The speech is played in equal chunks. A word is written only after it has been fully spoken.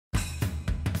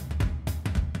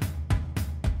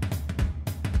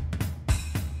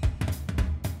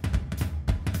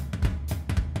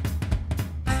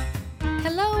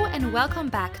and welcome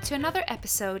back to another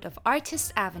episode of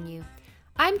Artist Avenue.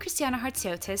 I'm Christiana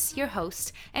Hartziotis, your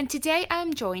host, and today I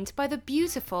am joined by the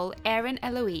beautiful Erin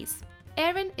Eloise.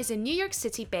 Erin is a New York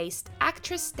City-based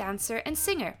actress, dancer, and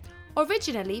singer,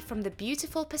 originally from the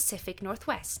beautiful Pacific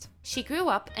Northwest. She grew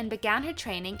up and began her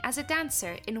training as a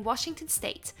dancer in Washington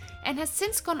State and has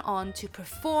since gone on to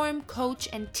perform, coach,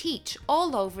 and teach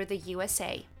all over the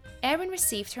USA. Erin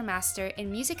received her Master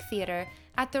in Music Theatre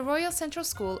at the Royal Central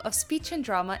School of Speech and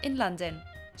Drama in London.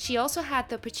 She also had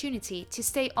the opportunity to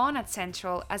stay on at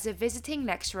Central as a visiting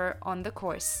lecturer on the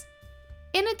course.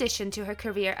 In addition to her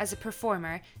career as a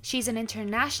performer, she's an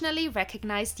internationally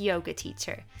recognized yoga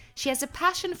teacher. She has a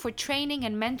passion for training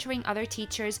and mentoring other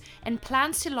teachers and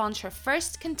plans to launch her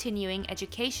first continuing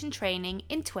education training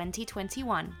in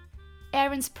 2021.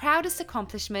 Erin's proudest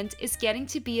accomplishment is getting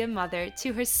to be a mother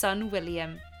to her son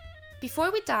William.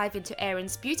 Before we dive into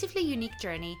Erin's beautifully unique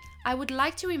journey, I would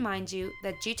like to remind you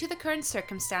that due to the current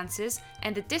circumstances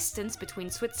and the distance between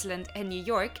Switzerland and New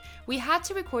York, we had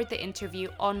to record the interview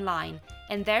online,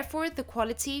 and therefore the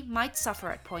quality might suffer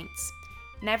at points.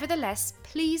 Nevertheless,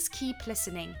 please keep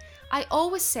listening. I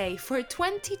always say for a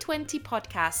 2020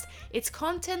 podcast, it's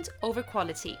content over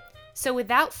quality. So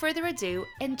without further ado,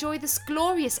 enjoy this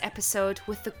glorious episode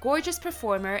with the gorgeous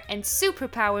performer and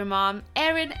superpower mom,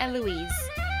 Erin Eloise.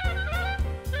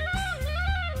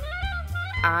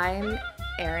 I'm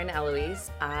Erin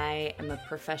Eloise. I am a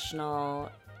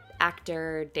professional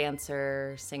actor,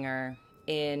 dancer, singer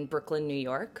in Brooklyn, New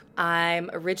York. I'm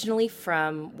originally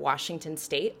from Washington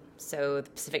State, so the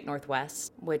Pacific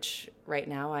Northwest, which right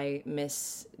now I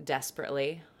miss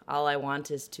desperately. All I want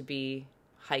is to be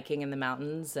hiking in the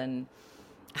mountains and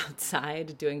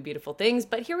outside doing beautiful things,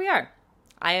 but here we are.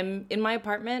 I am in my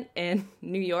apartment in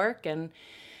New York, and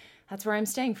that's where I'm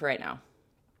staying for right now.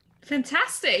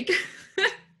 Fantastic.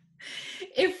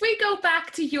 If we go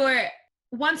back to your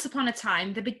once upon a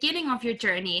time, the beginning of your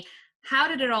journey, how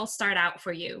did it all start out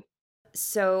for you?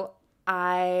 So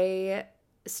I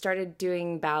started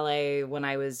doing ballet when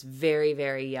I was very,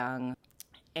 very young.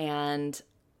 And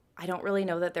I don't really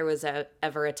know that there was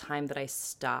ever a time that I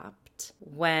stopped.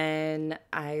 When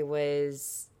I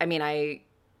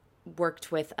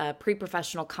worked with a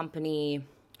pre-professional company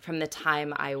from the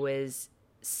time I was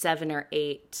 7 or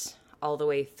 8 all the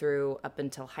way through up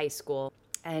until high school.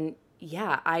 And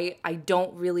yeah, I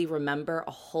don't really remember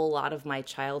a whole lot of my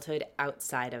childhood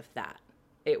outside of that.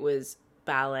 It was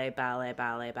ballet, ballet,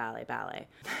 ballet, ballet, ballet.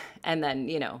 And then,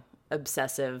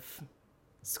 obsessive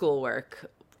schoolwork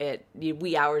at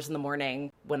wee hours in the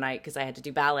morning because I had to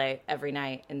do ballet every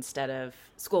night instead of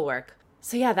schoolwork.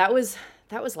 So yeah, that was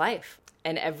life.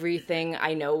 And everything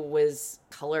I know was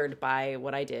colored by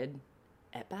what I did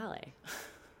at ballet.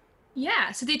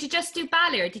 Yeah. So did you just do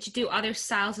ballet or did you do other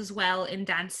styles as well in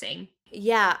dancing?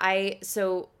 Yeah, I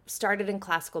started in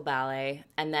classical ballet,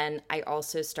 and then I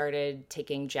also started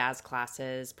taking jazz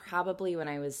classes probably when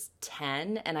I was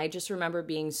 10, and I just remember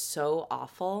being so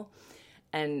awful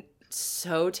and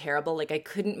so terrible. Like I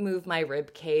couldn't move my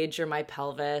rib cage or my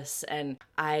pelvis, and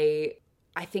I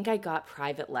think I got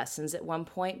private lessons at one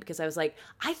point because I was like,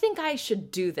 I think I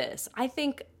should do this. I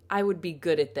think I would be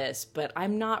good at this, but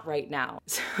I'm not right now.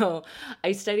 So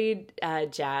I studied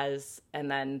jazz,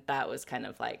 and then that was kind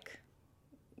of like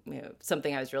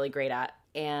something I was really great at.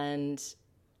 And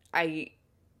I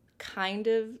kind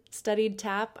of studied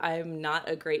tap. I'm not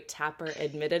a great tapper,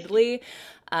 admittedly,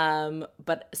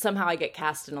 but somehow I get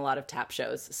cast in a lot of tap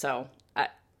shows. So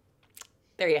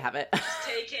there you have it.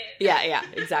 Take it. Yeah,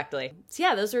 exactly. So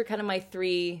yeah, those were kind of my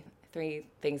three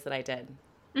things that I did.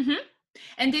 Mm-hmm.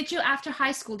 And did you, after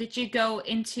high school, did you go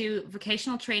into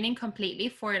vocational training completely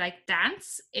for like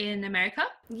dance in America?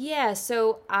 Yeah,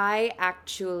 so I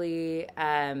actually,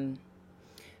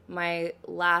 my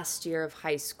last year of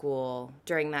high school,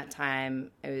 during that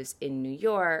time, I was in New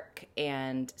York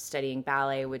and studying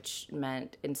ballet, which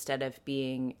meant instead of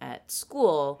being at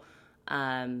school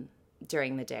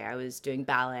during the day, I was doing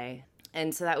ballet.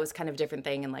 And so that was kind of a different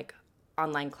thing, and like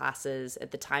online classes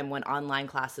at the time when online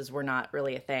classes were not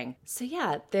really a thing. So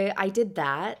yeah, I did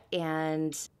that,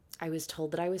 and I was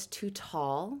told that I was too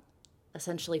tall,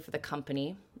 essentially, for the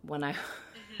company when I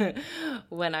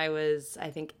when I was,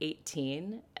 I think,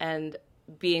 18. And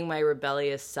being my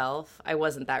rebellious self, I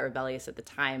wasn't that rebellious at the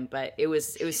time, but it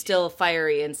was still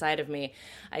fiery inside of me.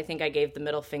 I think I gave the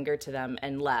middle finger to them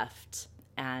and left,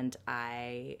 and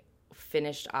I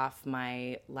finished off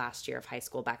my last year of high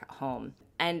school back at home.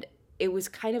 And it was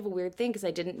kind of a weird thing because I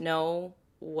didn't know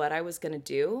what I was going to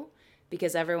do,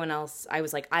 because everyone else, I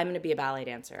was like, I'm going to be a ballet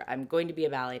dancer. I'm going to be a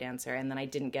ballet dancer. And then I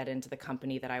didn't get into the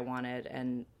company that I wanted.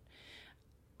 And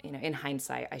in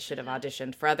hindsight, I should have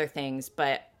auditioned for other things,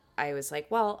 but I was like,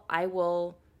 well, I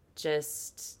will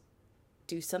just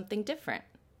do something different.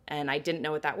 And I didn't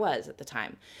know what that was at the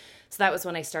time. So that was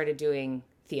when I started doing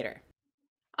theater.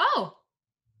 Oh,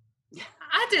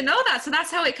 I didn't know that. So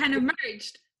that's how it kind of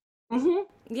merged.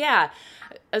 Mm-hmm. Yeah.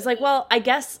 I was like, well, I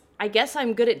guess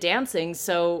I'm good at dancing,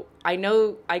 so I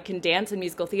know I can dance in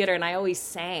musical theater, and I always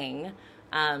sang,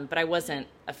 but I wasn't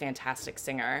a fantastic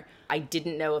singer. I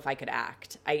didn't know if I could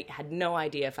act. I had no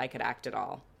idea if I could act at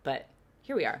all, but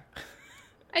here we are.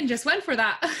 And just went for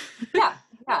that.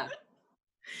 Yeah.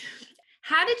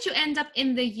 How did you end up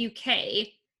in the UK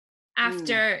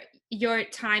after your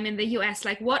time in the US?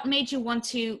 Like, what made you want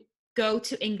to go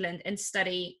to England and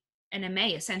study an MA,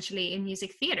 essentially, in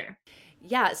music theater?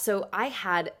 Yeah, so I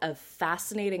had a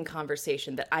fascinating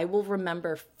conversation that I will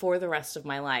remember for the rest of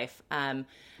my life. I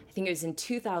think it was in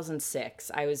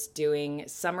 2006. I was doing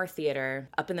summer theater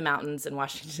up in the mountains in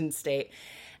Washington State,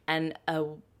 and a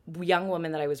young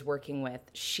woman that I was working with,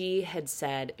 she had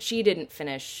said she didn't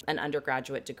finish an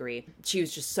undergraduate degree. She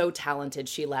was just so talented.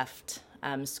 She left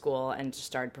school and just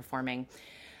started performing.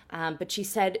 But she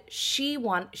said she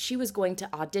was going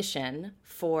to audition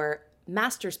for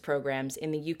master's programs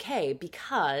in the UK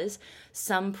because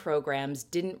some programs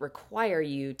didn't require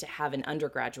you to have an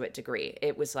undergraduate degree.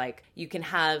 It was like you can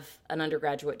have an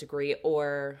undergraduate degree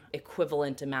or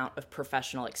equivalent amount of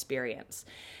professional experience.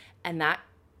 And that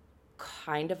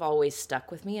kind of always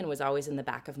stuck with me and was always in the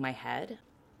back of my head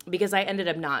because I ended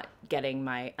up not getting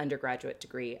my undergraduate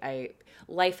degree.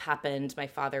 Life happened. My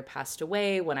father passed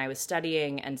away when I was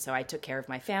studying, and so I took care of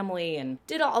my family and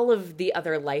did all of the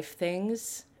other life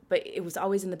things. But it was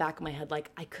always in the back of my head,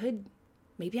 like,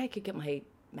 maybe I could get my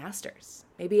master's.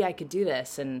 Maybe I could do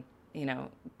this and,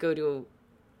 go to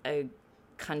a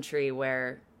country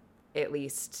where, at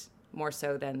least more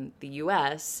so than the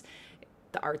US,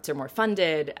 the arts are more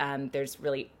funded. There's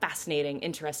really fascinating,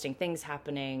 interesting things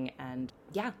happening. And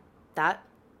yeah, that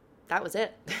was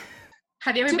it.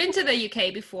 Have you ever been to the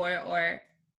UK before, or?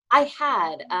 I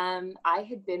had. I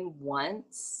had been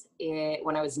once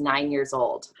when I was 9 years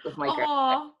old with my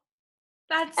grandpa. Oh,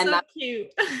 that's so cute.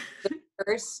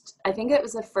 I think it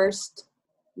was the first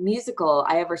musical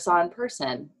I ever saw in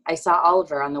person. I saw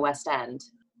Oliver on the West End.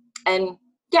 And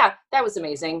yeah, that was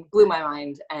amazing. Blew my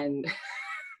mind and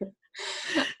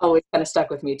always kind of stuck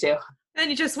with me too. And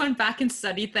you just went back and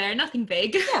studied there. Nothing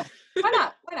big. Yeah, why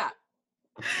not?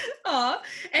 Oh,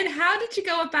 and how did you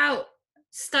go about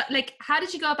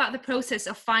the process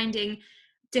of finding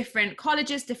different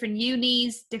colleges, different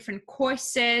unis, different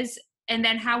courses? And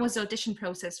then how was the audition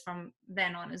process from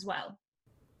then on as well?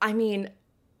 I mean,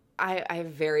 I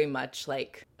very much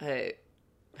like a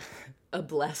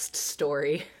blessed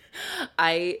story.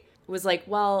 I was like,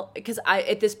 well, because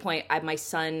at this point, my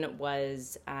son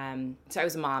was, so I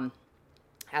was a mom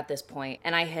at this point,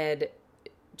 and I had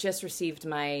just received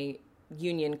my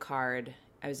union card.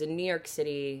 I was in New York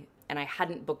City, and I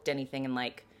hadn't booked anything in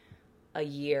like a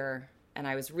year, and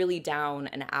I was really down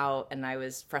and out, and I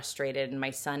was frustrated, and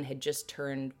my son had just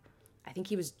turned, I think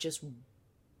he was just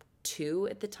 2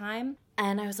 at the time,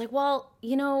 and I was like, well,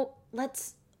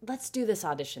 let's do this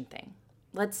audition thing.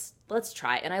 Let's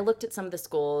try. And I looked at some of the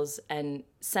schools, and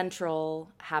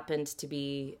Central happened to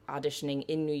be auditioning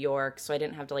in New York, so I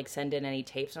didn't have to like send in any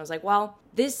tapes. And I was like, well,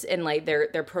 this and like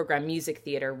their program, music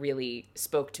theater, really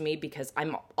spoke to me because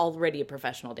I'm already a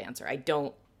professional dancer. I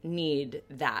don't need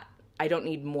that. I don't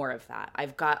need more of that.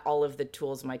 I've got all of the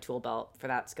tools in my tool belt for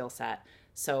that skill set.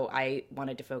 So I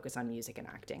wanted to focus on music and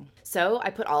acting. So I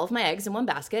put all of my eggs in one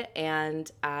basket,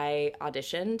 and I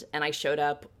auditioned, and I showed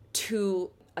up to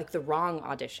like the wrong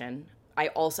audition.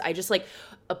 I just like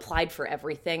applied for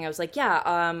everything. I was like, yeah,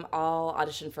 I'll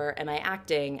audition for MA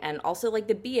acting and also like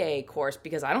the BA course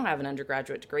because I don't have an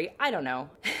undergraduate degree. I don't know.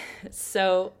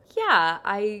 So yeah,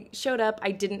 I showed up.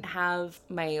 I didn't have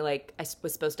I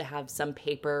was supposed to have some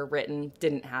paper written,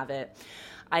 didn't have it.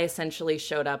 I essentially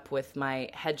showed up with my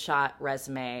headshot,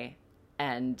 resume,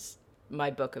 and my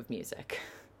book of music.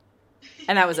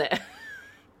 And that was it.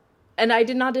 And I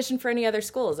didn't audition for any other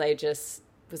schools. I just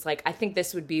was like, I think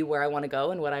this would be where I want to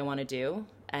go and what I want to do.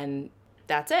 And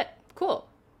that's it. Cool.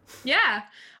 Yeah.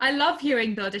 I love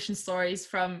hearing the audition stories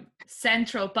from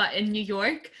Central, but in New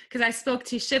York, because I spoke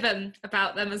to Shivam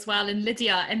about them as well, and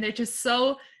Lydia, and they're just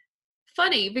so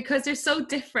funny because they're so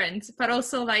different, but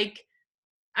also like,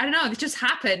 I don't know, they just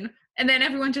happen. And then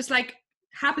everyone just like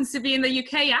happens to be in the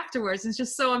UK afterwards. It's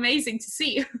just so amazing to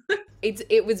see.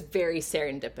 It was very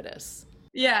serendipitous.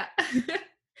 Yeah.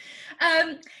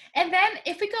 And then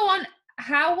if we go on,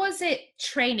 how was it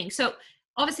training? So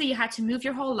obviously you had to move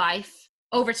your whole life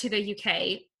over to the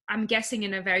UK. I'm guessing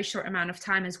in a very short amount of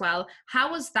time as well.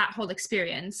 How was that whole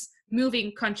experience,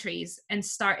 moving countries and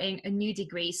starting a new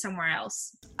degree somewhere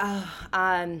else?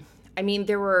 I mean,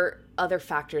 there were other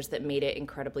factors that made it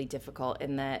incredibly difficult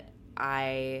in that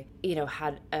I,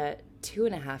 had a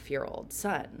 2.5-year-old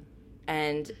son.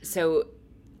 And so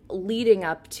leading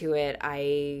up to it,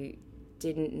 I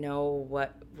didn't know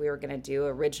what we were going to do.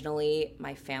 Originally,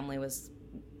 my family was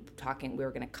talking, we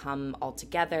were going to come all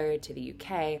together to the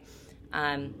UK.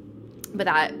 But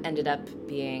that ended up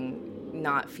being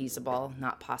not feasible,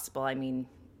 not possible. I mean,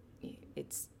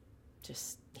 it's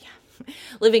just,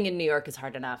 living in New York is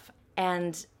hard enough.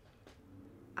 And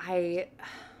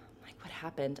what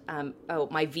happened?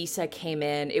 My visa came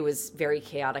in. It was very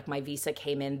chaotic. My visa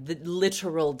came in the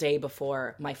literal day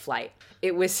before my flight.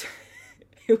 It was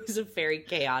a very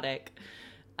chaotic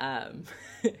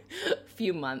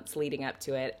few months leading up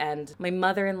to it. And my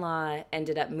mother-in-law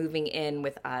ended up moving in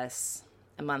with us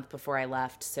a month before I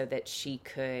left so that she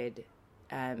could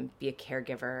be a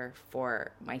caregiver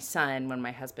for my son when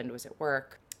my husband was at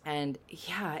work. And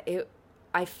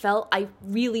I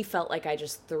really felt like I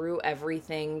just threw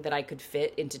everything that I could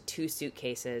fit into 2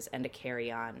 suitcases and a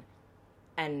carry-on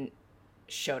and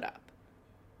showed up.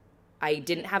 I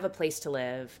didn't have a place to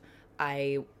live.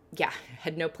 I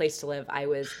had no place to live. I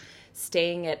was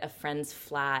staying at a friend's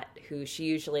flat who she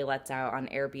usually lets out on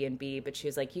Airbnb, but she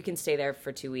was like, you can stay there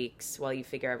for 2 weeks while you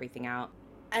figure everything out.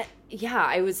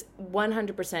 I was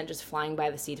 100% just flying by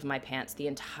the seat of my pants the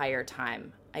entire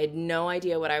time. I had no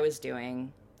idea what I was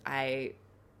doing. I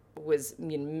was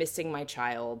missing my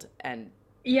child. And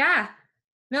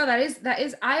that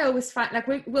is I always find, like,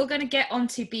 we're going to get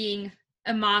onto being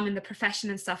a mom in the profession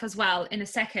and stuff as well in a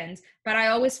second, but I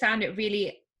always found it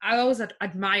really, I always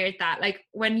admired that. Like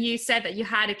when you said that you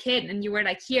had a kid and you were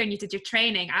like here and you did your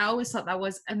training, I always thought that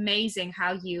was amazing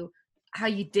how you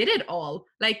did it all.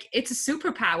 Like it's a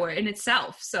superpower in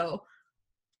itself. So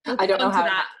I don't know how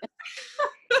that.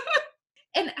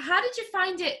 And how did you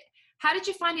find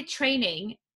it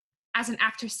training as an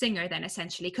actor singer then,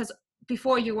 essentially? Because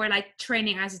before you were like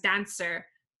training as a dancer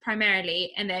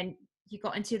primarily, and then you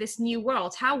got into this new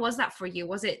world. How was that for you?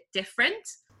 Was it different?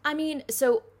 I mean,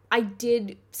 so I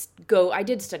did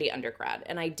study undergrad,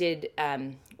 and I did,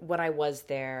 when I was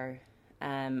there,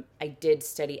 I did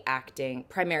study acting,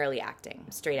 primarily acting,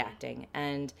 straight acting.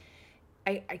 And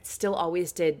I still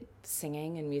always did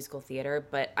singing and musical theater,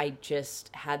 but I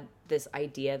just had this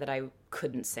idea that I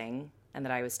couldn't sing and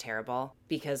that I was terrible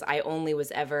because I only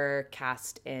was ever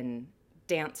cast in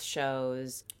dance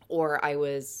shows, or I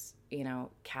was,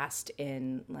 cast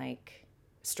in like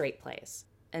straight plays.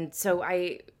 And so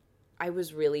I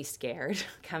was really scared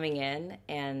coming in,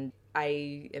 and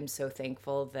I am so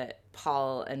thankful that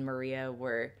Paul and Maria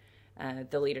were,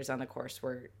 the leaders on the course,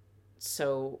 were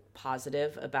so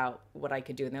positive about what I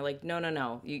could do. And they're like,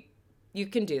 no, you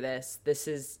can do this. This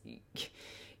is,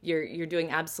 you're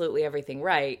doing absolutely everything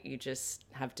right. You just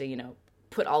have to,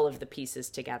 put all of the pieces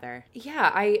together.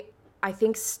 Yeah, I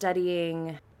think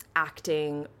studying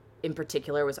acting in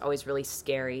particular was always really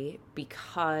scary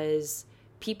because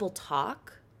people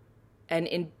talk, and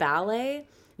in ballet,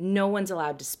 no one's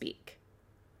allowed to speak.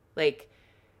 Like,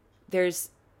 there's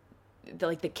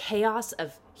the chaos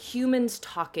of humans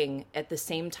talking at the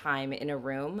same time in a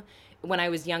room. When I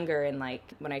was younger and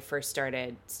when I first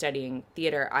started studying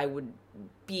theater, I would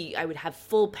have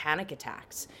full panic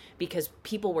attacks because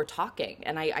people were talking,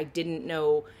 and I didn't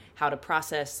know how to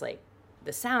process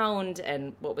the sound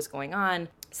and what was going on.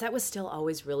 So that was still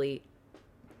always really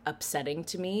upsetting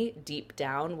to me deep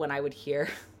down when I would hear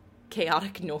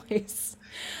chaotic noise.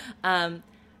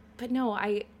 But no,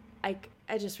 I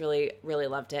just really, really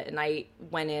loved it. And I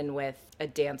went in with a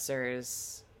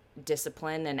dancer's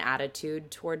discipline and attitude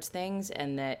towards things,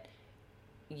 and that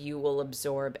you will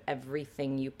absorb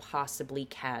everything you possibly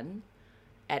can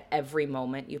at every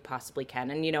moment you possibly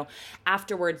can. And,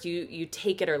 afterwards you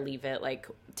take it or leave it,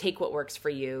 take what works for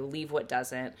you, leave what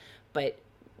doesn't. But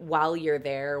while you're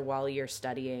there, while you're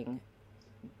studying,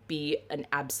 be an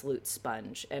absolute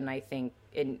sponge. And I think,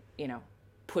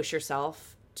 push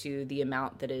yourself to the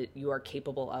amount that you are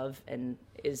capable of and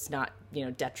is not,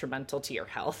 detrimental to your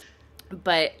health.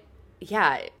 But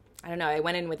yeah, I don't know. I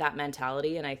went in with that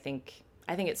mentality, and I think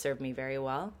it served me very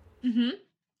well. Mm-hmm.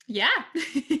 Yeah.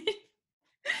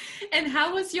 And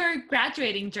how was your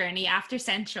graduating journey after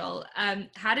Central?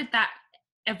 How did that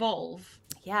evolve?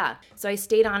 Yeah. So I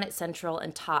stayed on at Central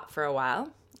and taught for a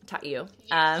while. Taught you.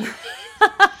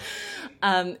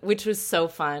 Which was so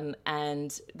fun.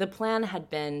 And the plan had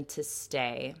been to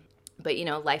stay. But,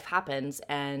 life happens,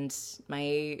 and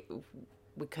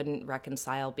we couldn't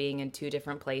reconcile being in two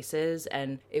different places,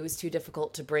 and it was too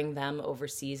difficult to bring them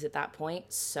overseas at that point.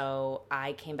 So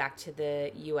I came back to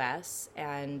the US,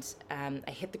 and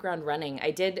I hit the ground running. I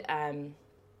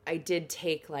did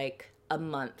take like a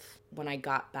month when I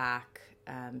got back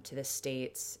to the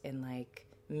States in like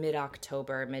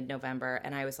mid-October, mid-November,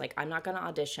 and I was like, I'm not going to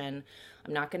audition.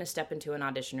 I'm not going to step into an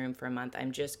audition room for a month.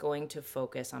 I'm just going to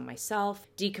focus on myself,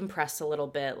 decompress a little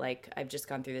bit. Like, I've just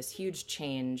gone through this huge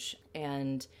change,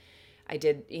 and I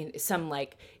did some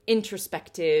like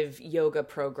introspective yoga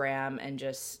program and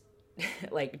just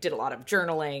like did a lot of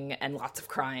journaling and lots of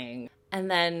crying. And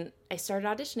then I started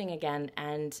auditioning again,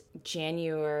 and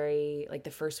January, like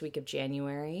the first week of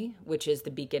January, which is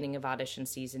the beginning of audition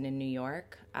season in New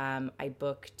York, I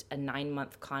booked a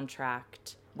 9-month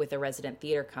contract with a resident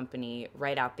theater company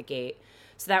right out the gate.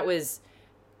 So that was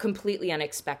completely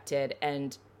unexpected,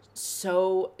 and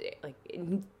so like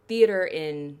in theater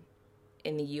in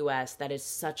the US, that is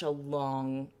such a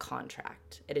long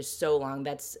contract. It is so long.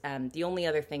 That's the only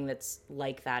other thing that's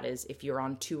like that is if you're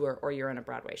on tour or you're in a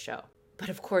Broadway show. But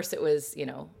of course it was,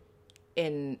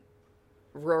 in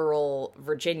rural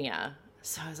Virginia.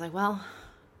 So I was like, well,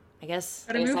 I guess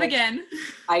gotta move again.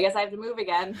 I guess I have to move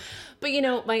again. But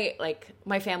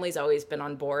my family's always been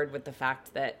on board with the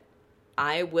fact that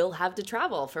I will have to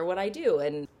travel for what I do,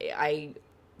 and I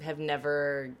have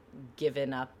never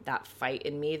given up that fight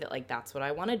in me that like that's what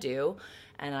I want to do,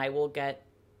 and I will get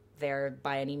there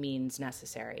by any means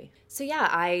necessary. So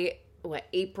yeah,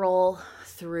 April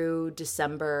through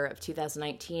December of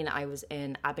 2019, I was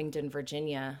in Abingdon,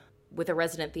 Virginia with a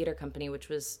resident theater company, which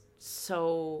was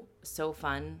so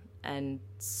fun and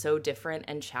so different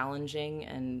and challenging,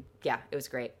 and yeah, it was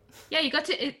great. Yeah, you got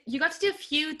to do a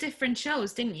few different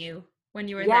shows, didn't you, when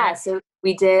you were there? Yeah, so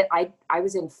we did. I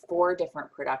was in 4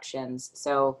 different productions.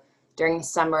 So during the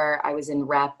summer, I was in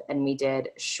Rep, and we did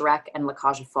Shrek and La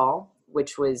Cage aux Folles,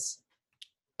 which was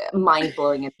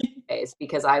mind-blowing in many ways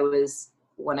because I was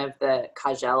one of the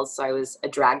Kajels, so I was a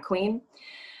drag queen,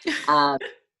 and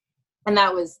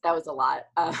that was a lot.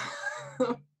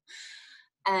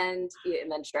 And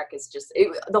then Shrek is just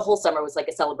the whole summer was like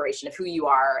a celebration of who you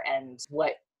are and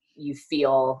what you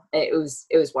feel. It was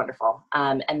wonderful.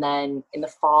 And then in the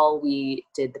fall we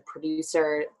did the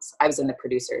Producers. I was in the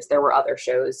Producers. There were other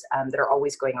shows that are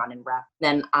always going on in Rep.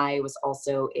 Then I was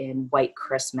also in White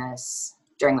Christmas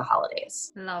during the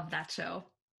holidays. Love that show.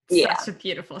 Yeah. Such a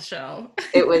beautiful show.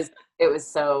 It was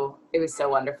so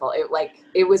wonderful.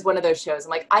 It was one of those shows.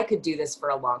 I'm like, I could do this for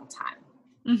a long time.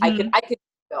 Mm-hmm. I could keep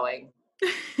going.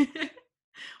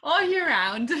 All year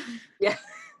round. Yeah.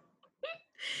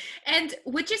 And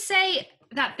would you say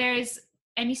that there's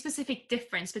any specific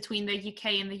difference between the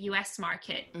UK and the US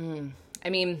market? I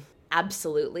mean,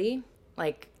 absolutely.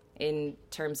 Like in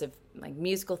terms of like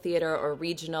musical theater or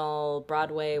regional,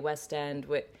 Broadway, West End,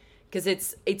 because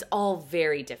it's all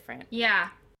very different. Yeah.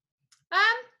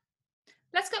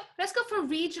 Let's go for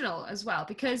regional as well,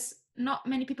 because not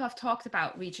many people have talked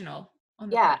about regional on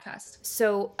the podcast.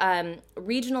 So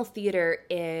regional theater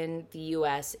in the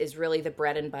US is really the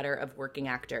bread and butter of working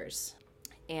actors.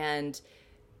 And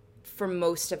for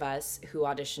most of us who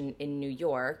audition in New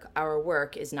York, our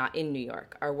work is not in New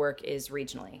York. Our work is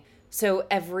regionally. So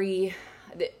the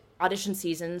audition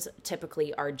seasons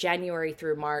typically are January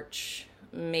through March,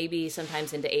 maybe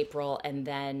sometimes into April, and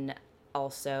then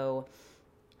also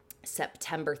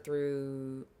September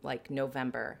through like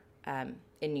November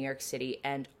in New York City.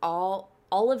 And all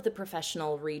of the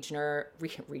professional regional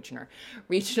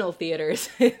theaters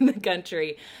in the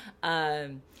country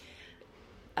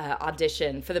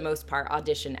audition, for the most part,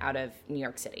 audition out of New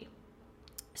York City.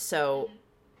 So,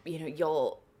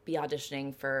 you'll be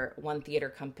auditioning for one theater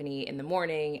company in the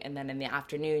morning, and then in the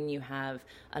afternoon you have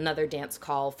another dance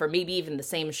call for maybe even the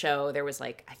same show. There was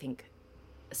like, I think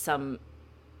some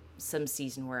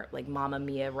season where like Mamma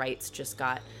Mia rights just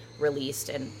got released,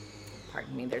 and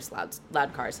pardon me, there's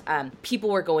loud cars.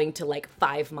 People were going to like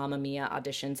 5 Mamma Mia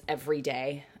auditions every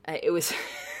day. It was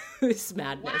it was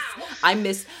madness. Wow.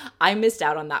 I missed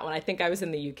out on that one. I think I was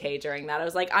in the UK during that. I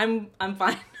was like, I'm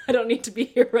fine. I don't need to be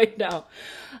here right now.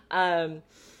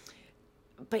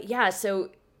 But yeah, so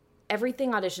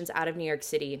everything auditions out of New York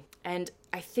City. And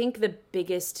I think the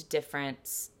biggest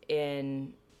difference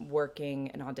in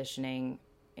working and auditioning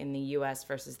in the US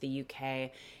versus the UK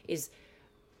is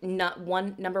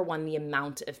number one, the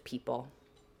amount of people,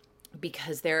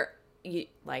 because the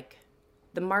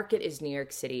market is New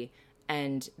York City,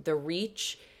 and the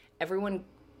reach, everyone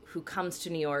who comes to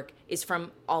New York is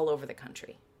from all over the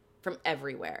country, from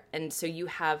everywhere. And so you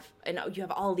have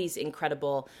all these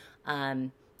incredible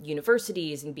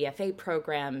universities and BFA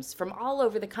programs from all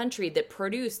over the country that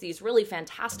produce these really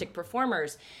fantastic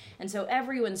performers. And so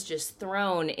everyone's just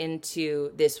thrown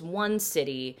into this one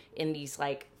city in these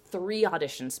like 3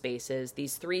 audition spaces,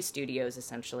 these 3 studios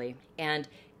essentially. And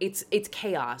it's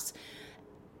chaos.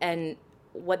 And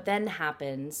what then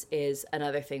happens is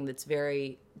another thing that's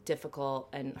very difficult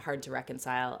and hard to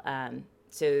reconcile.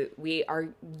 So our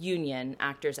union,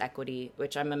 Actors Equity,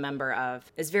 which I'm a member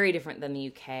of, is very different than the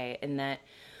UK in that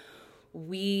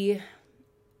we,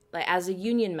 like, as a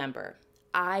union member,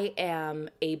 I am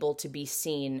able to be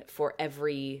seen for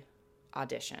every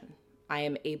audition. I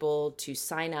am able to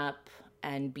sign up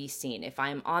and be seen. If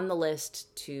I'm on the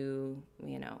list to,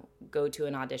 go to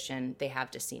an audition, they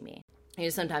have to see me.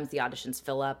 Sometimes the auditions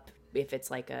fill up if it's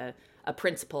like a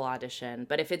principal audition,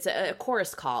 but if it's a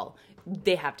chorus call,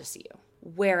 they have to see you.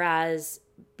 Whereas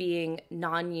being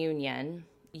non-union,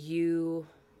 the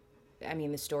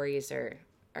stories are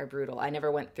brutal. I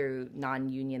never went through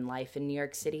non-union life in New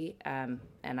York City, and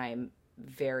I'm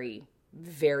very,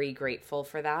 very grateful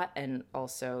for that. And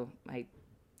also, I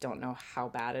don't know how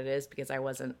bad it is because I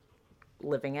wasn't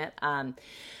living it.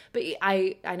 But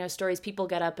I know stories, people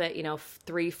get up at,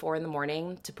 3, 4 in the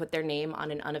morning to put their name on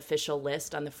an unofficial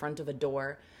list on the front of a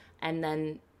door. And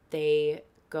then they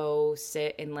go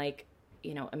sit in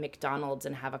a McDonald's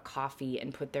and have a coffee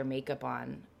and put their makeup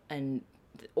on.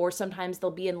 Or sometimes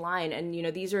they'll be in line. And,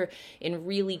 these are in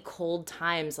really cold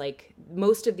times. Like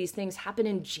most of these things happen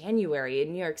in January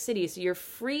in New York City. So you're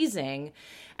freezing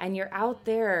and you're out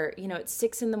there, at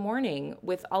 6 in the morning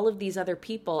with all of these other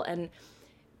people. And,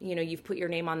 you've put your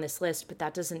name on this list, but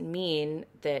that doesn't mean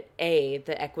that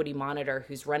the equity monitor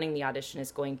who's running the audition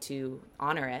is going to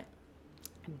honor it.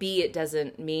 B, it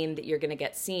doesn't mean that you're going to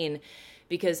get seen.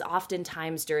 Because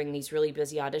oftentimes during these really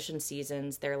busy audition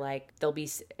seasons, there'll be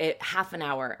half an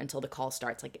hour until the call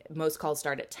starts. Like most calls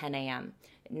start at 10 a.m.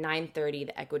 At 9:30,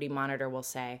 the equity monitor will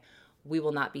say, we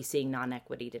will not be seeing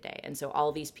non-equity today. And so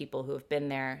all these people who have been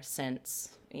there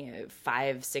since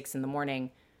 5, 6 in the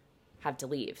morning have to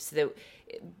leave. So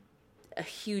a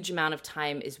huge amount of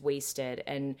time is wasted.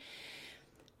 And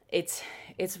it's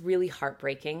really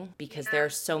heartbreaking because there are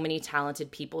so many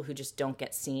talented people who just don't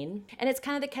get seen. And it's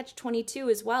kind of the catch-22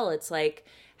 as well. It's like,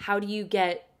 how do you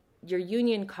get your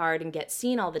union card and get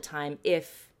seen all the time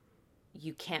if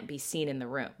you can't be seen in the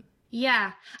room?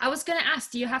 Yeah. I was going to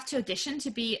ask, do you have to audition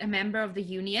to be a member of the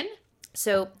union?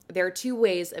 So there are 2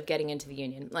 ways of getting into the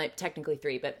union, like technically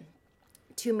 3, but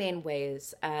 2 main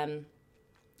ways.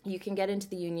 You can get into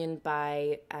the union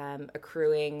by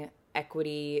accruing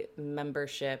equity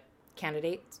membership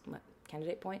candidate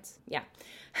points. Yeah.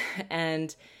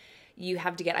 And you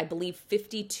have to get, I believe,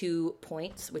 52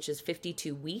 points, which is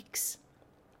 52 weeks.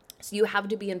 So you have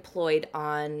to be employed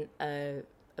on a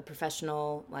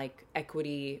professional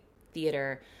equity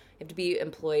theater. You have to be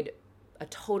employed a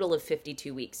total of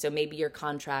 52 weeks. So maybe your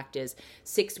contract is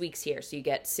 6 weeks here. So you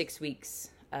get 6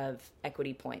 weeks of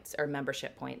equity points or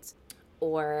membership points.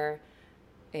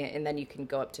 And then you can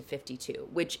go up to 52,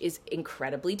 which is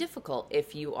incredibly difficult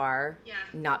if you are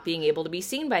not being able to be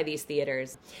seen by these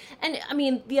theaters. And I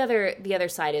mean, the other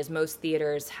side is most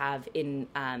theaters have in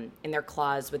their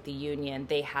clause with the union,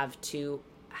 they have to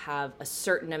have a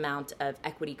certain amount of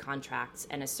equity contracts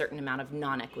and a certain amount of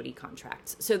non-equity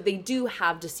contracts. So they do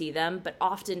have to see them, but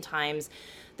oftentimes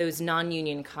those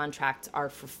non-union contracts are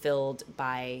fulfilled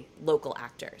by local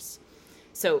actors.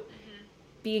 So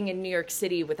being in New York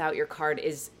City without your card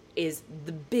is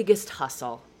the biggest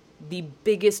hustle, the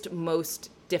biggest,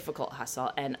 most difficult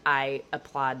hustle, and I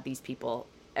applaud these people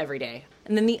every day.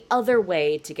 And then the other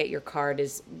way to get your card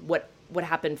is what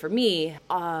happened for me.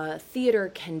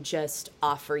 Theater can just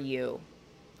offer you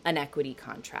an equity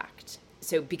contract.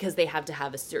 So because they have to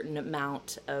have a certain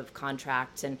amount of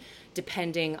contracts, and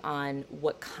depending on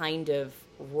what kind of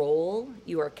role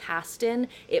you are cast in,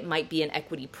 it might be an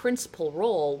equity principal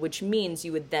role, which means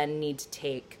you would then need to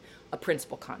take a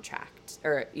principal contract,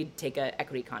 or you'd take an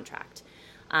equity contract.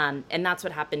 And that's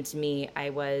what happened to me. I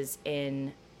was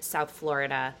in South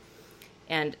Florida,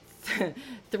 and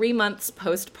 3 months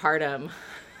postpartum,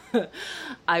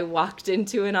 I walked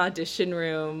into an audition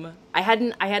room. I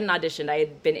hadn't auditioned. I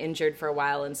had been injured for a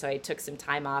while, and so I took some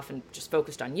time off and just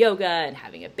focused on yoga and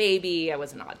having a baby. I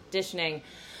wasn't auditioning.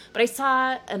 But I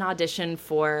saw an audition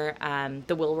for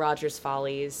the Will Rogers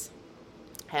Follies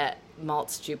at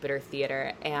Maltz Jupiter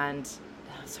Theater. And,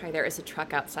 sorry, there is a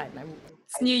truck outside. And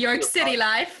it's New York City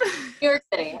life. New York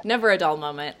City. Never a dull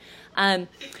moment.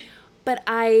 But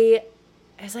I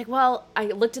was like, well, I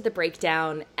looked at the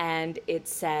breakdown and it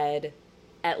said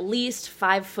at least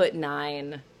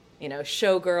 5'9",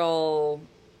 showgirl.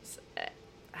 I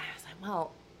was like,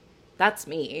 well, that's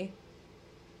me.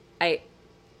 I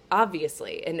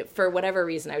obviously, and for whatever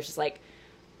reason, I was just like,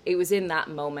 it was in that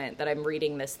moment that I'm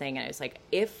reading this thing, and I was like,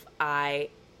 if I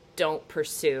don't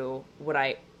pursue what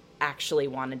I actually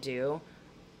want to do,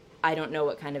 I don't know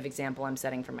what kind of example I'm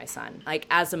setting for my son. Like,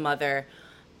 as a mother,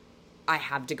 I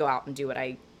have to go out and do what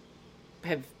I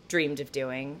have dreamed of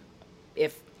doing.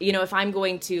 If I'm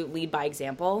going to lead by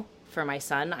example for my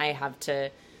son, I have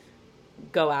to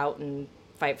go out and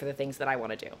fight for the things that I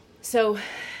want to do. So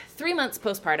 3 months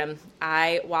postpartum,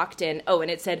 I walked in. Oh,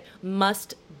 and it said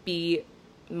must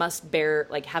bear,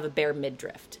 like, have a bare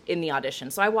midriff in the audition.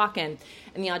 So I walk in,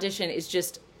 and the audition is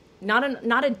just not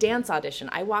a dance audition.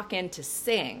 I walk in to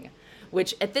sing,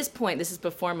 which at this point, this is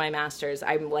before my master's,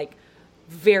 I'm like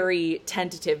very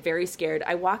tentative, very scared.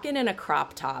 I walk in a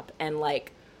crop top and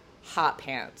like hot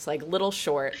pants, like little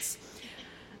shorts.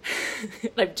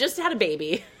 I've just had a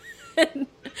baby.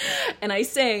 And I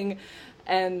sing,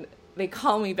 and they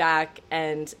call me back,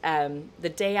 and the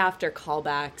day after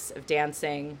callbacks of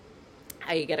dancing,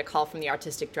 I get a call from the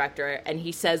artistic director, and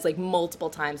he says, like, multiple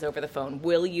times over the phone,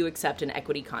 will you accept an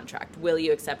equity contract? Will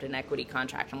you accept an equity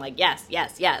contract? I'm like, yes,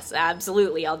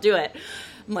 absolutely, I'll do it.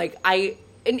 I'm like,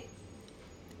 and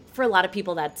for a lot of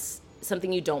people, that's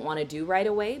something you don't want to do right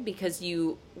away, because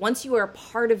once you are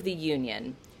part of the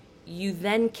union, you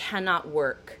then cannot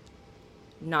work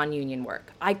non-union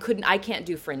work. I can't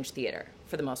do fringe theater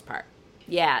for the most part.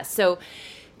 Yeah, so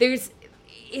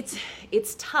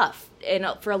it's tough. And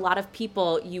for a lot of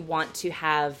people, you want to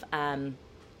have,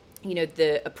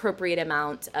 the appropriate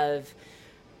amount of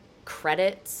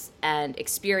credits and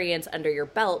experience under your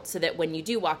belt, so that when you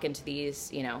do walk into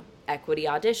these, equity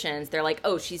auditions, they're like,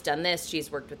 oh, she's done this,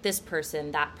 she's worked with this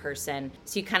person, that person.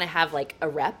 So you kind of have like a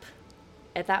rep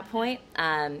at that point.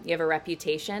 You have a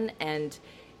reputation, and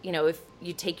if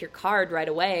you take your card right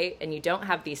away and you don't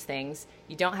have these things,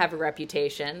 you don't have a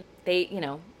reputation,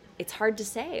 it's hard to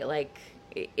say. Like,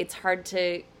 it's hard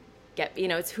to get,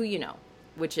 it's who you know,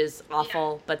 which is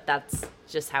awful, but that's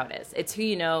just how it is. It's who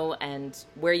you know and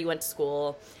where you went to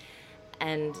school,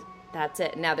 and that's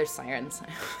it. Now there's sirens.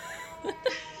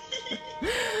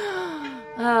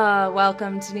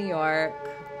 Welcome to New York.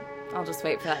 I'll just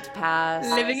wait for that to pass.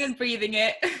 Living and breathing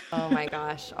it. Oh my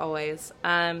gosh, always.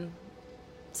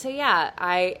 So yeah,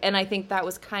 I think that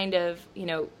was kind of,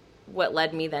 what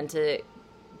led me then to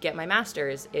get my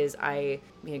master's. Is I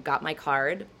got my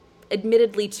card,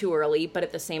 admittedly too early, but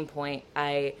at the same point,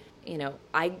 I'm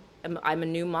a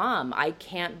new mom. I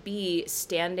can't be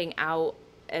standing out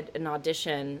at an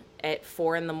audition at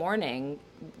 4 a.m.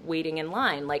 waiting in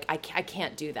line. Like, I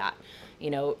can't do that.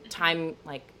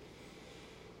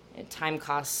 Time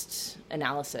cost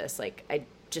analysis. Like, I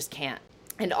just can't.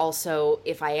 And also,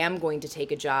 if I am going to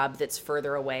take a job that's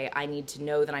further away, I need to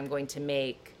know that I'm going to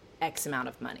make X amount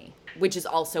of money, which is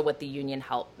also what the union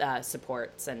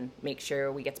supports, and make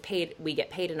sure we get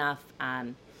paid enough,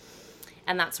 and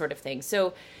that sort of thing.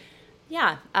 So,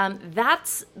 yeah,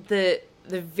 that's the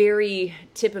very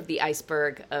tip of the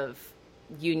iceberg of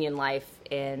union life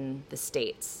in the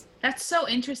States. That's so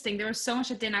interesting. There was so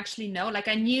much I didn't actually know. Like,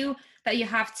 I knew that you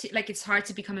have to, like, it's hard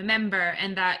to become a member,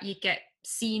 and that you get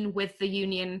seen with the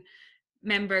union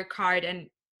member card and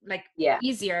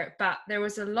easier, but there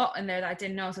was a lot in there that I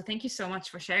didn't know. So thank you so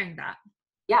much for sharing that.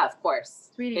 Yeah, of course.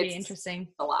 It's really interesting.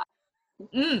 A lot.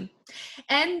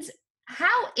 And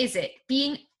how is it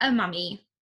being a mummy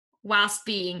whilst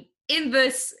being in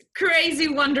this crazy,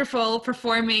 wonderful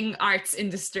performing arts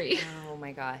industry? Oh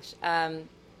my gosh.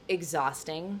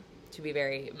 Exhausting, to be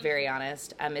very, very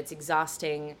honest. It's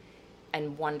exhausting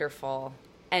and wonderful.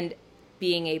 And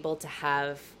being able to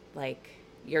have, like,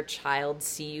 your child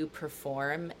see you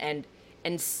perform and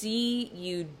see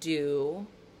you do,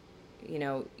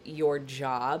 your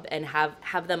job, and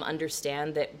have them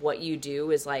understand that what you do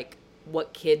is like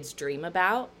what kids dream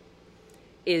about,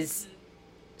 is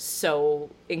so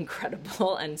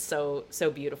incredible and so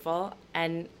beautiful.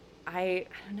 And I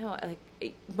don't know,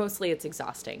 like, mostly it's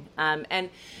exhausting. And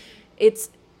it's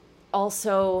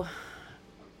also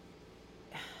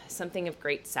something of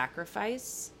great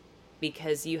sacrifice,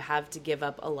 because you have to give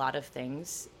up a lot of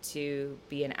things to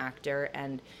be an actor.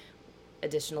 And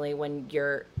additionally, when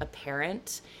you're a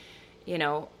parent,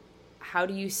 how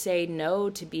do you say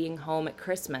no to being home at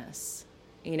Christmas?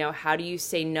 How do you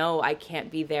say no, I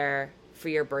can't be there for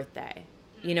your birthday?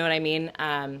 You know what I mean?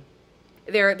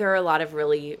 There are a lot of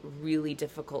really, really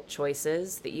difficult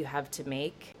choices that you have to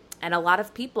make. And a lot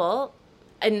of people,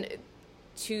 and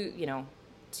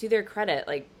to their credit,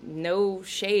 like, no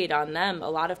shade on them, a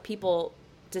lot of people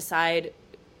decide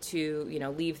to,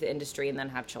 leave the industry and then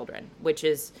have children, which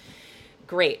is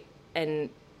great.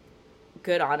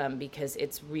 good on them because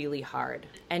it's really hard.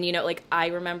 And, you know, like I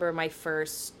remember my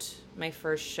first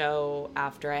show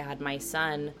after I had my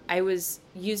son, I was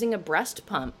using a breast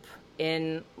pump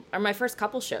or my first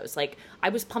couple shows. Like I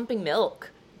was pumping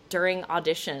milk during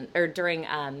audition or during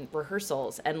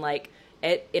rehearsals, and like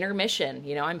at intermission,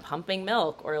 you know, I'm pumping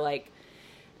milk, or like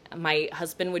my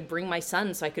husband would bring my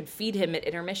son so I could feed him at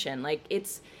intermission. Like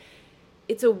it's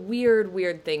a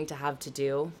weird thing to have to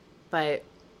do. But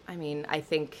I mean, I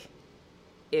think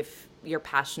if you're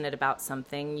passionate about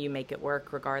something, you make it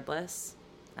work regardless.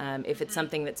 If it's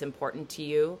something that's important to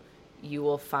you, you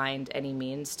will find any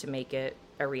means to make it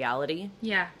a reality.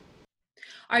 Yeah.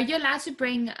 Are you allowed to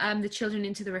bring the children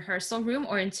into the rehearsal room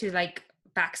or into like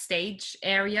backstage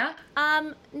area?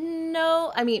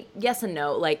 No, I mean, yes and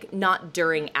no. Like not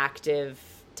during active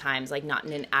times, like not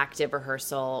in an active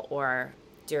rehearsal or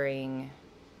during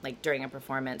a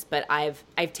performance. But I've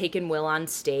taken Will on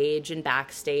stage and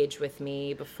backstage with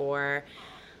me before.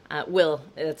 Will,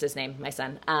 that's his name, my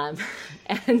son.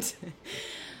 And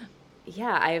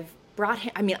yeah, I've brought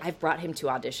him to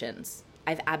auditions.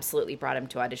 I've absolutely brought him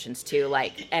to auditions too.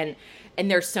 Like, and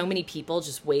there's so many people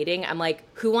just waiting. I'm like,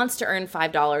 who wants to earn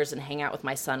 $5 and hang out with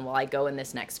my son while I go in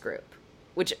this next group?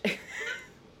 Which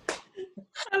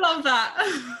I love that.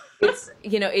 It's,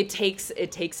 you know, it takes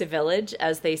a village,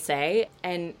 as they say.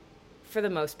 And for the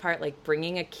most part, like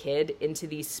bringing a kid into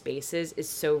these spaces is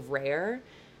so rare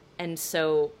and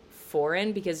so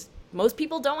foreign because most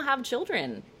people don't have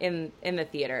children in the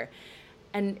theater.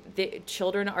 And the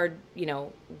children are, you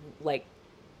know, like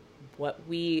what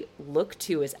we look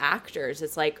to as actors.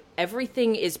 It's like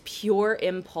everything is pure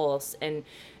impulse and,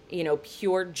 you know,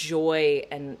 pure joy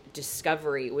and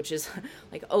discovery, which is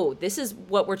like, oh, this is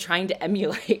what we're trying to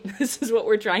emulate. This is what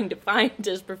we're trying to find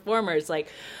as performers. Like,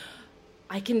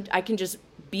 I can just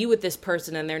be with this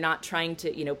person and they're not trying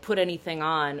to, you know, put anything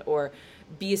on or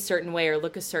be a certain way or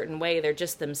look a certain way. They're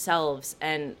just themselves.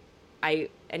 And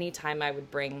anytime I would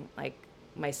bring like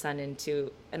my son into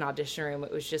an audition room,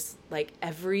 it was just like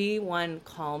everyone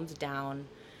calmed down.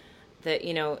 That,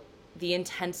 you know, the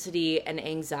intensity and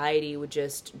anxiety would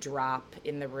just drop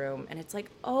in the room. And it's like,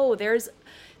 oh, there's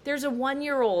a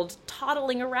 1-year-old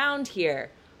toddling around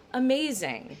here.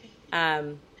 Amazing.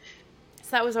 So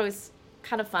that was always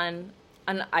kind of fun.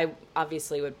 And I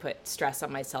obviously would put stress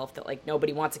on myself that like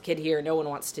nobody wants a kid here. No one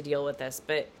wants to deal with this,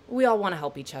 but we all want to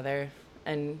help each other.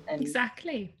 And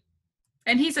exactly.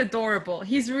 And he's adorable.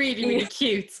 He's really, really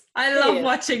cute. I love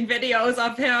watching videos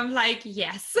of him. I'm like,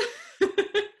 yes.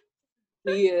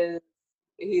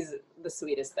 He's the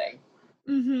sweetest thing.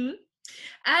 Mm-hmm.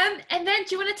 And then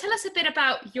do you want to tell us a bit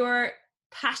about your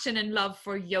passion and love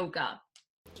for yoga?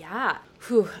 Yeah.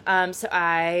 So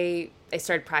I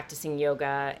started practicing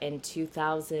yoga in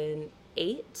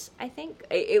 2008, I think,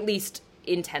 at least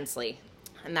intensely.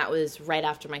 And that was right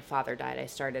after my father died. I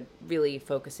started really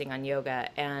focusing on yoga.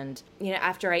 And, you know,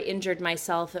 after I injured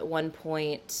myself at one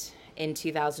point in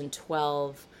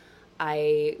 2012,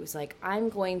 I was like,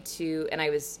 and I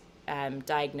was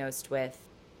diagnosed with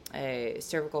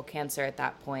cervical cancer at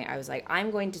that point. I was like, I'm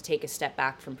going to take a step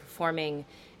back from performing,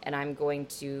 and I'm going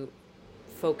to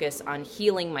focus on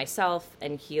healing myself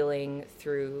and healing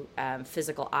through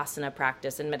physical asana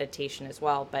practice and meditation as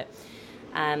well. But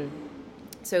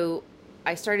so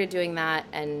I started doing that,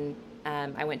 and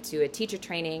I went to a teacher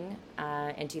training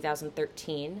in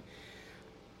 2013,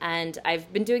 and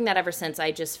I've been doing that ever since.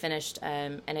 I just finished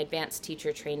an advanced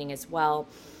teacher training as well.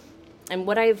 And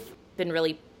what I've been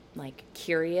really like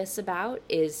curious about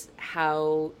is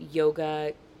how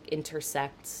yoga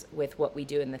intersects with what we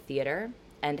do in the theater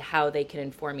and how they can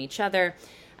inform each other.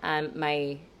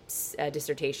 My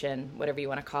dissertation, whatever you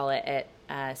want to call it,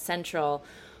 at Central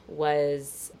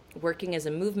was working as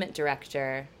a movement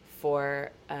director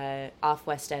for Off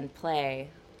West End play.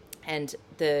 And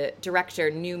the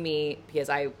director knew me because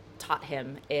I taught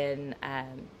him in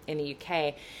the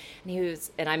UK.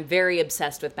 And I'm very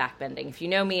obsessed with backbending. If you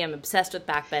know me, I'm obsessed with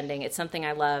backbending. It's something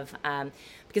I love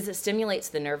because it stimulates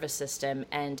the nervous system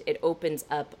and it opens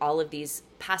up all of these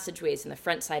passageways in the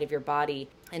front side of your body.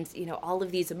 And, you know, all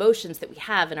of these emotions that we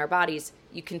have in our bodies,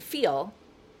 you can feel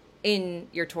in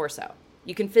your torso.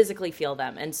 You can physically feel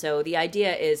them. And so the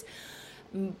idea is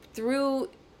through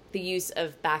the use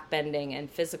of backbending and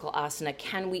physical asana,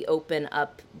 can we open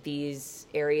up these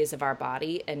areas of our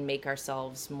body and make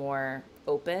ourselves more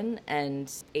open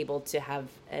and able to have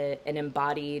an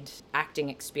embodied acting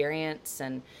experience?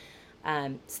 And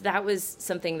so that was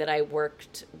something that I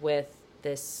worked with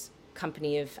this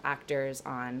company of actors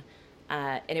on,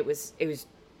 and it was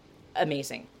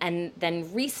amazing. And then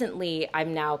recently,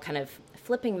 I'm now kind of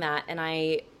flipping that, and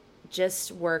I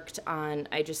just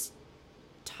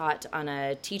taught on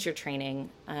a teacher training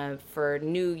for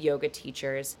new yoga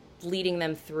teachers, leading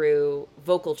them through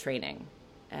vocal training,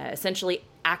 essentially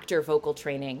actor vocal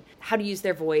training, how to use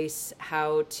their voice,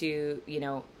 how to,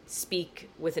 speak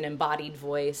with an embodied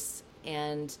voice,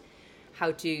 and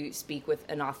how to speak with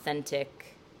an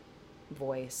authentic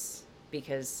voice.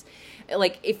 Because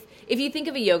like if you think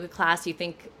of a yoga class, you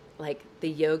think like the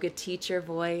yoga teacher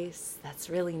voice, that's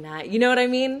really nice. You know what I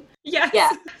mean? Yes. Yeah.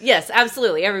 Yes,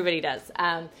 absolutely. Everybody does.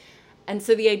 And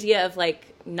so the idea of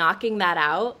like knocking that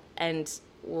out, and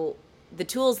the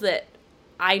tools that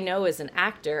I know as an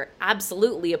actor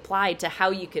absolutely apply to how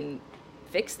you can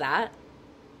fix that.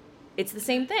 It's the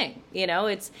same thing,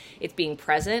 it's being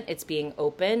present, it's being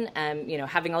open,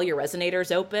 having all your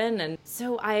resonators open. And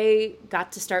so I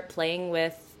got to start playing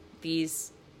with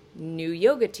these new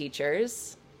yoga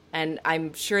teachers, and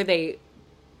I'm sure they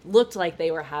looked like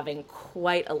they were having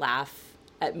quite a laugh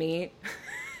at me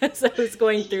as I was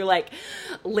going through like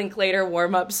Linklater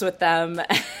warm-ups with them.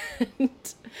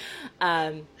 And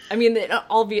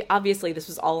obviously this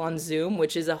was all on Zoom,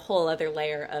 which is a whole other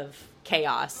layer of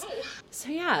chaos. So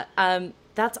yeah,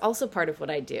 that's also part of what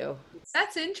I do.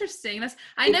 That's interesting.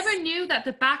 I never knew that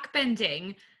the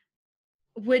backbending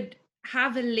would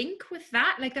have a link with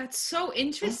that. Like, that's so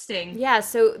interesting. Yeah,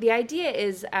 so the idea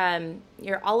is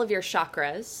all of your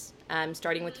chakras,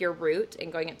 starting with your root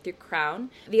and going up through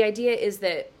crown. The idea is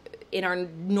that in our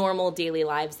normal daily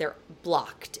lives, they're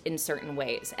blocked in certain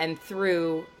ways. And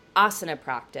through asana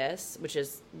practice, which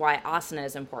is why asana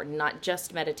is important, not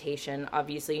just meditation.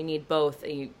 Obviously, you need both.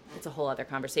 It's a whole other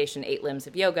conversation, 8 limbs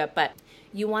of yoga, but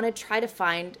you want to try to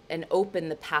find and open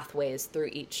the pathways through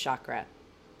each chakra.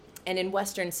 And in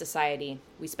Western society,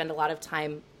 we spend a lot of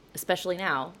time, especially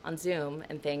now on Zoom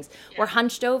and things, we're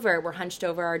hunched over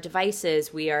our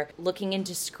devices, we are looking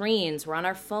into screens, we're on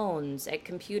our phones, at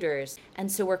computers. And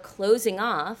so we're closing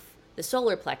off the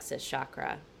solar plexus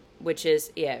chakra, which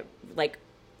is, like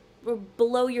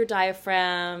below your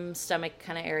diaphragm, stomach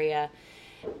kind of area.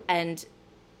 And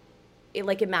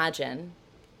imagine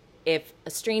if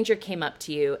a stranger came up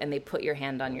to you and they put their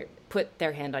hand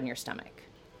on your stomach.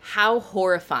 How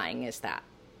horrifying is that?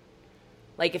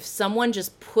 Like if someone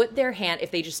just put their hand, if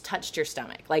they just touched your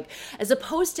stomach, like as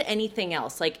opposed to anything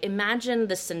else, like imagine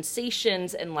the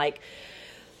sensations and like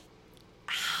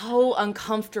how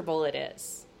uncomfortable it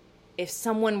is if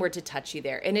someone were to touch you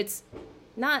there. And it's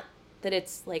not that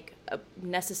it's like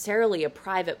necessarily a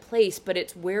private place, but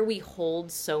it's where we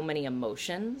hold so many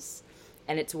emotions,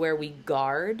 and it's where we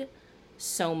guard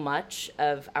so much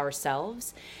of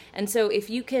ourselves. And so if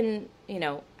you can,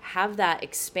 have that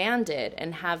expanded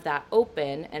and have that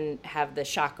open and have the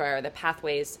chakra or the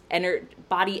pathways,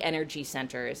 body energy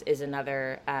centers is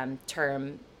another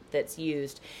term that's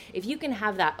used. If you can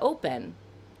have that open,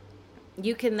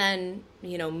 you can then,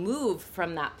 move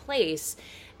from that place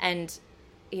and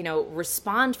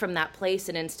respond from that place.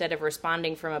 And instead of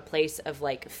responding from a place of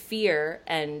like fear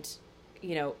and,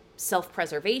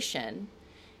 self-preservation,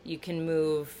 you can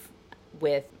move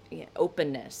with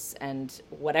openness, and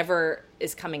whatever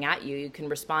is coming at you, you can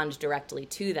respond directly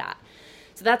to that.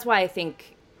 So that's why I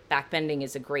think backbending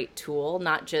is a great tool,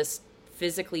 not just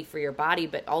physically for your body,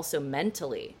 but also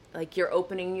mentally. Like you're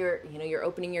opening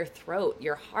your throat,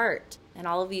 your heart, and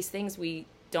all of these things we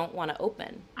don't want to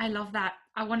open. I love that.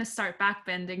 I want to start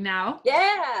backbending now.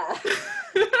 Yeah.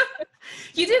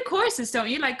 You do courses, don't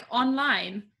you? Like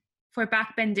online for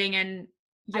backbending and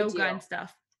yoga and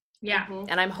stuff. Yeah. Mm-hmm.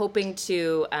 And I'm hoping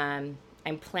to, I'm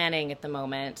planning at the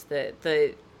moment,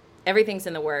 the everything's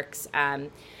in the works.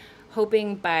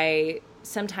 Hoping by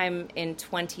sometime in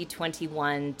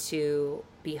 2021 to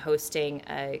be hosting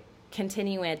a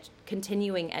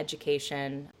continuing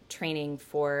education training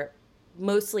for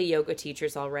mostly yoga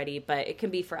teachers already, but it can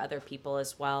be for other people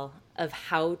as well, of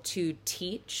how to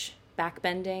teach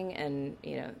backbending and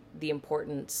the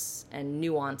importance and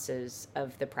nuances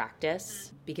of the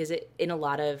practice, because in a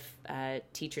lot of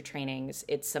teacher trainings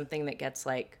it's something that gets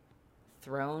like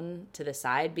thrown to the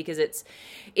side because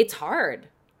it's hard,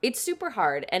 it's super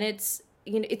hard, and it's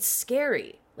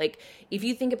scary. Like if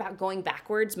you think about going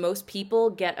backwards, most people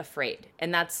get afraid,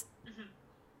 and that's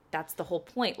the whole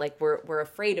point. Like we're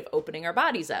afraid of opening our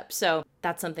bodies up. So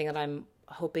that's something that I'm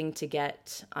hoping to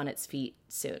get on its feet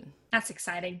soon. That's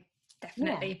exciting.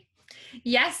 Definitely. Yeah.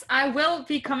 Yes, I will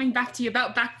be coming back to you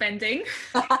about backbending.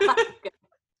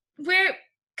 We're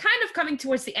kind of coming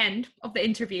towards the end of the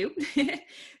interview.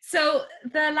 So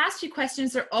the last few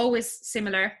questions are always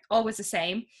similar, always the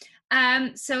same.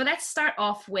 So let's start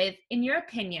off with, in your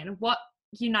opinion, what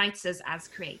unites us as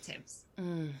creatives?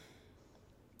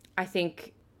 I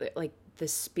think like the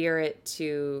spirit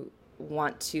to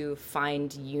want to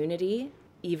find unity,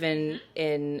 even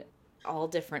in all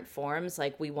different forms.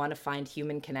 Like, we want to find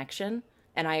human connection.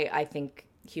 And I think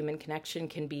human connection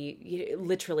can be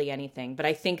literally anything. But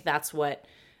I think that's what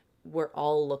we're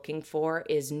all looking for,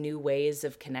 is new ways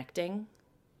of connecting.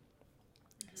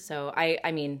 So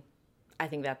I mean, I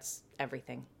think that's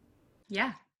everything.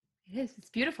 Yeah, it is.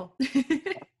 It's beautiful.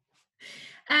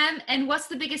 And what's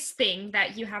the biggest thing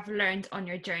that you have learned on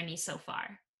your journey so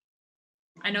far?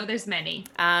 I know there's many.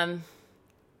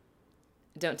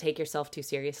 Don't take yourself too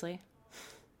seriously.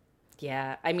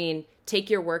 Yeah, I mean, take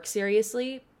your work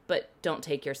seriously, but don't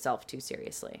take yourself too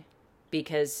seriously,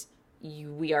 because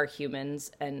we are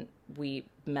humans and we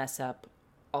mess up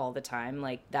all the time.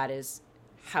 Like, that is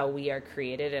how we are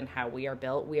created and how we are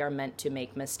built. We are meant to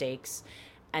make mistakes,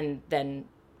 and then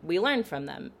we learn from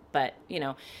them. But,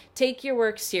 take your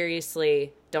work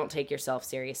seriously, don't take yourself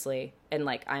seriously. And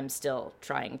like, I'm still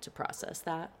trying to process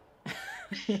that.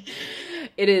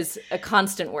 It is a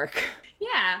constant work.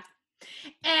 Yeah.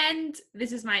 And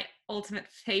this is my ultimate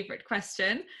favorite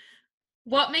question.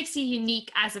 What makes you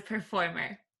unique as a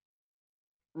performer?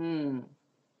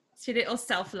 It's your little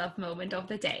self-love moment of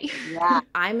the day. Yeah.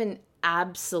 I'm an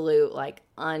absolute, like,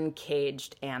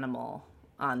 uncaged animal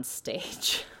on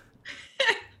stage.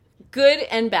 Good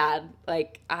and bad.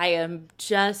 Like, I am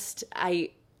just,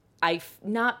 I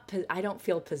don't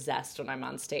feel possessed when I'm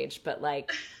on stage, but like,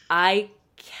 I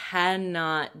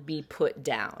cannot be put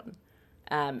down.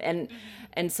 And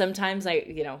sometimes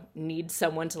I, need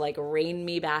someone to like rein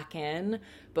me back in.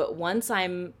 But once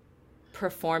I'm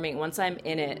performing, once I'm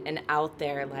in it and out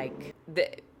there, like,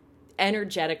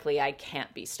 energetically, I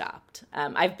can't be stopped.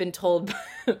 I've been told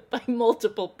by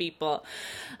multiple people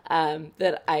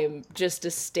that I'm just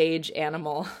a stage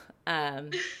animal.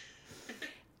 And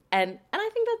I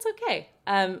think that's okay.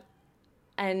 I'm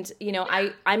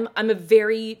a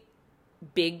very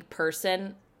big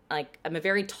person. Like, I'm a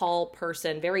very tall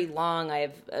person, very long. I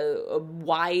have a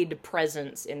wide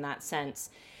presence in that sense.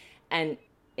 And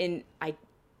I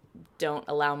don't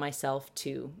allow myself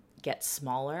to get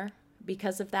smaller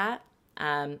because of that.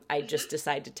 I just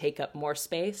decide to take up more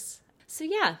space. So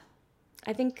yeah,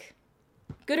 I think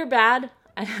good or bad,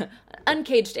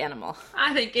 uncaged animal.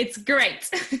 I think it's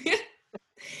great.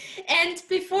 And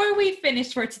before we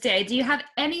finish for today, do you have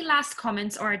any last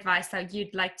comments or advice that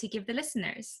you'd like to give the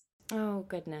listeners? Oh,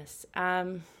 goodness.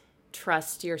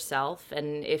 Trust yourself.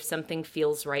 And if something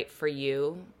feels right for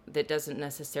you that doesn't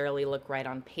necessarily look right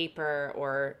on paper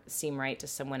or seem right to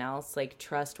someone else, like,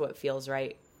 trust what feels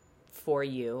right for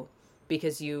you,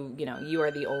 because you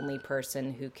are the only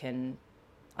person who can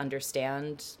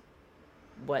understand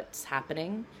what's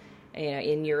happening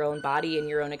in your own body, in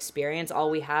your own experience.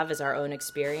 All we have is our own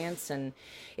experience. And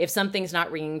if something's not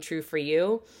ringing true for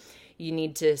you, you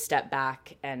need to step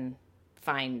back and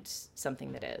find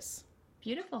something that is.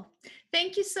 Beautiful.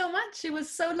 Thank you so much. It was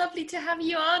so lovely to have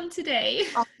you on today.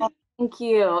 Oh, thank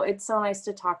you. It's so nice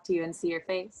to talk to you and see your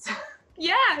face.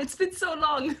 Yeah, it's been so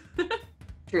long.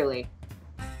 Truly.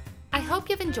 I hope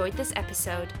you've enjoyed this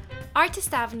episode.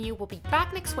 Artist Avenue will be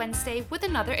back next Wednesday with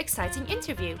another exciting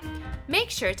interview. Make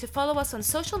sure to follow us on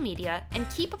social media and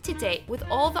keep up to date with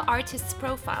all the artists'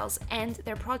 profiles and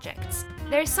their projects.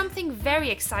 There's something very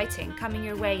exciting coming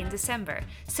your way in December,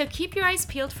 so keep your eyes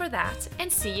peeled for that and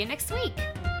see you next week.